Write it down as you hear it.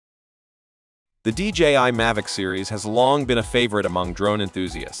The DJI Mavic Series has long been a favorite among drone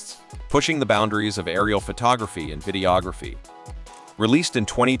enthusiasts, pushing the boundaries of aerial photography and videography. Released in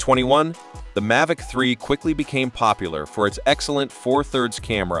 2021, the Mavic 3 quickly became popular for its excellent 4/3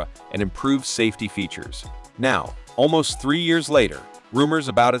 camera and improved safety features. Now, almost 3 years later, rumors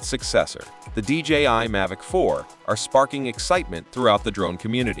about its successor, the DJI Mavic 4, are sparking excitement throughout the drone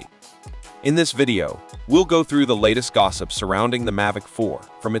community. In this video, we'll go through the latest gossip surrounding the Mavic 4,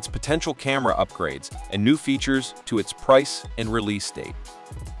 from its potential camera upgrades and new features to its price and release date.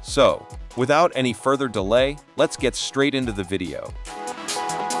 So, without any further delay, let's get straight into the video.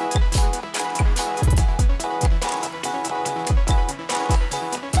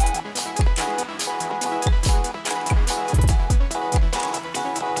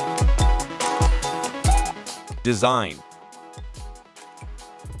 Design.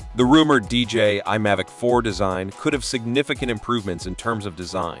 The rumored DJI Mavic 4 design could have significant improvements in terms of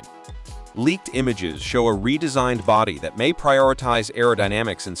design. Leaked images show a redesigned body that may prioritize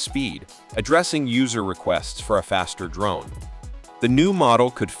aerodynamics and speed, addressing user requests for a faster drone. The new model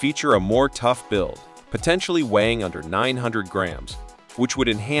could feature a more tough build, potentially weighing under 900 grams, which would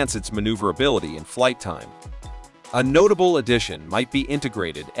enhance its maneuverability and flight time. A notable addition might be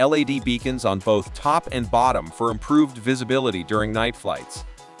integrated LED beacons on both top and bottom for improved visibility during night flights.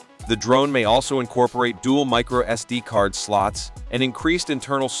 The drone may also incorporate dual micro SD card slots and increased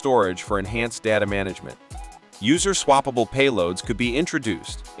internal storage for enhanced data management. User-swappable payloads could be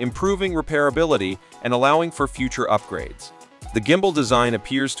introduced, improving repairability and allowing for future upgrades. The gimbal design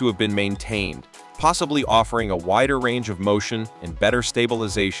appears to have been maintained, possibly offering a wider range of motion and better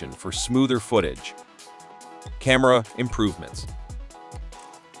stabilization for smoother footage. Camera improvements.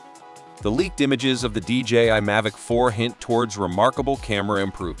 The leaked images of the DJI Mavic 4 hint towards remarkable camera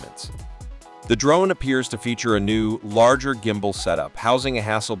improvements. The drone appears to feature a new, larger gimbal setup housing a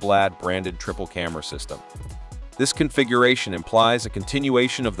Hasselblad-branded triple camera system. This configuration implies a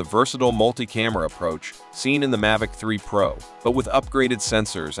continuation of the versatile multi-camera approach seen in the Mavic 3 Pro, but with upgraded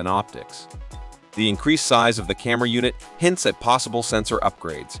sensors and optics. The increased size of the camera unit hints at possible sensor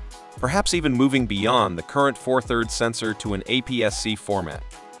upgrades, perhaps even moving beyond the current 4/3 sensor to an APS-C format.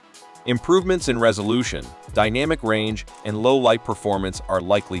 Improvements in resolution, dynamic range, and low light performance are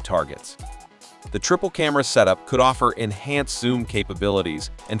likely targets. The triple camera setup could offer enhanced zoom capabilities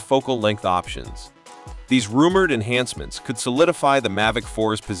and focal length options. These rumored enhancements could solidify the Mavic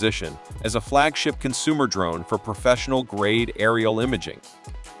 4's position as a flagship consumer drone for professional-grade aerial imaging.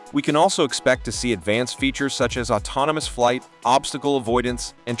 We can also expect to see advanced features such as autonomous flight, obstacle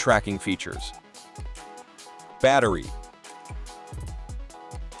avoidance, and tracking features. Battery.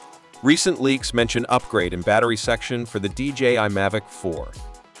 Recent leaks mention upgrade in battery section for the DJI Mavic 4.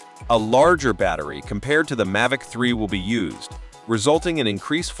 A larger battery compared to the Mavic 3 will be used, resulting in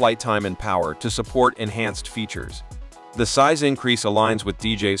increased flight time and power to support enhanced features. The size increase aligns with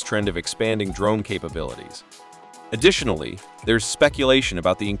DJI's trend of expanding drone capabilities. Additionally, there's speculation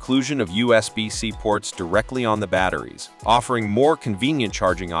about the inclusion of USB-C ports directly on the batteries, offering more convenient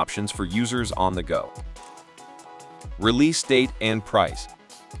charging options for users on the go. Release date and price.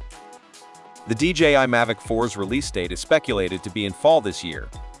 The DJI Mavic 4's release date is speculated to be in fall this year,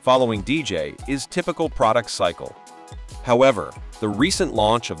 following DJI's typical product cycle. However, the recent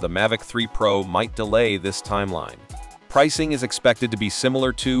launch of the Mavic 3 Pro might delay this timeline. Pricing is expected to be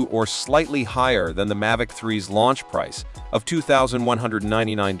similar to or slightly higher than the Mavic 3's launch price of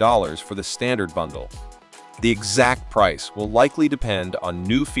 $2,199 for the standard bundle. The exact price will likely depend on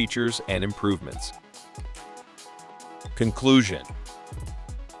new features and improvements. Conclusion.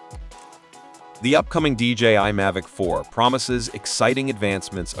 The upcoming DJI Mavic 4 promises exciting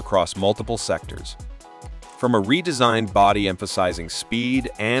advancements across multiple sectors. From a redesigned body emphasizing speed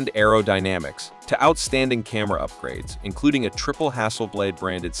and aerodynamics to outstanding camera upgrades, including a triple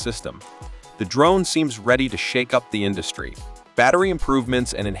Hasselblad-branded system, the drone seems ready to shake up the industry. Battery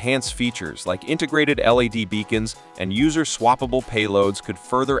improvements and enhanced features like integrated LED beacons and user-swappable payloads could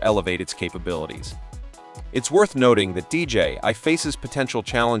further elevate its capabilities. It's worth noting that DJI faces potential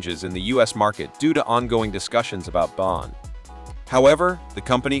challenges in the US market due to ongoing discussions about BON. However, the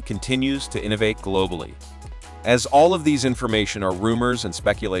company continues to innovate globally. As all of these information are rumors and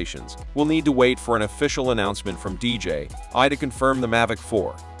speculations, we'll need to wait for an official announcement from DJI to confirm the Mavic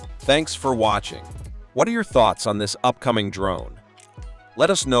 4. Thanks for watching. What are your thoughts on this upcoming drone? Let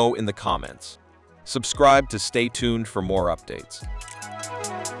us know in the comments. Subscribe to stay tuned for more updates.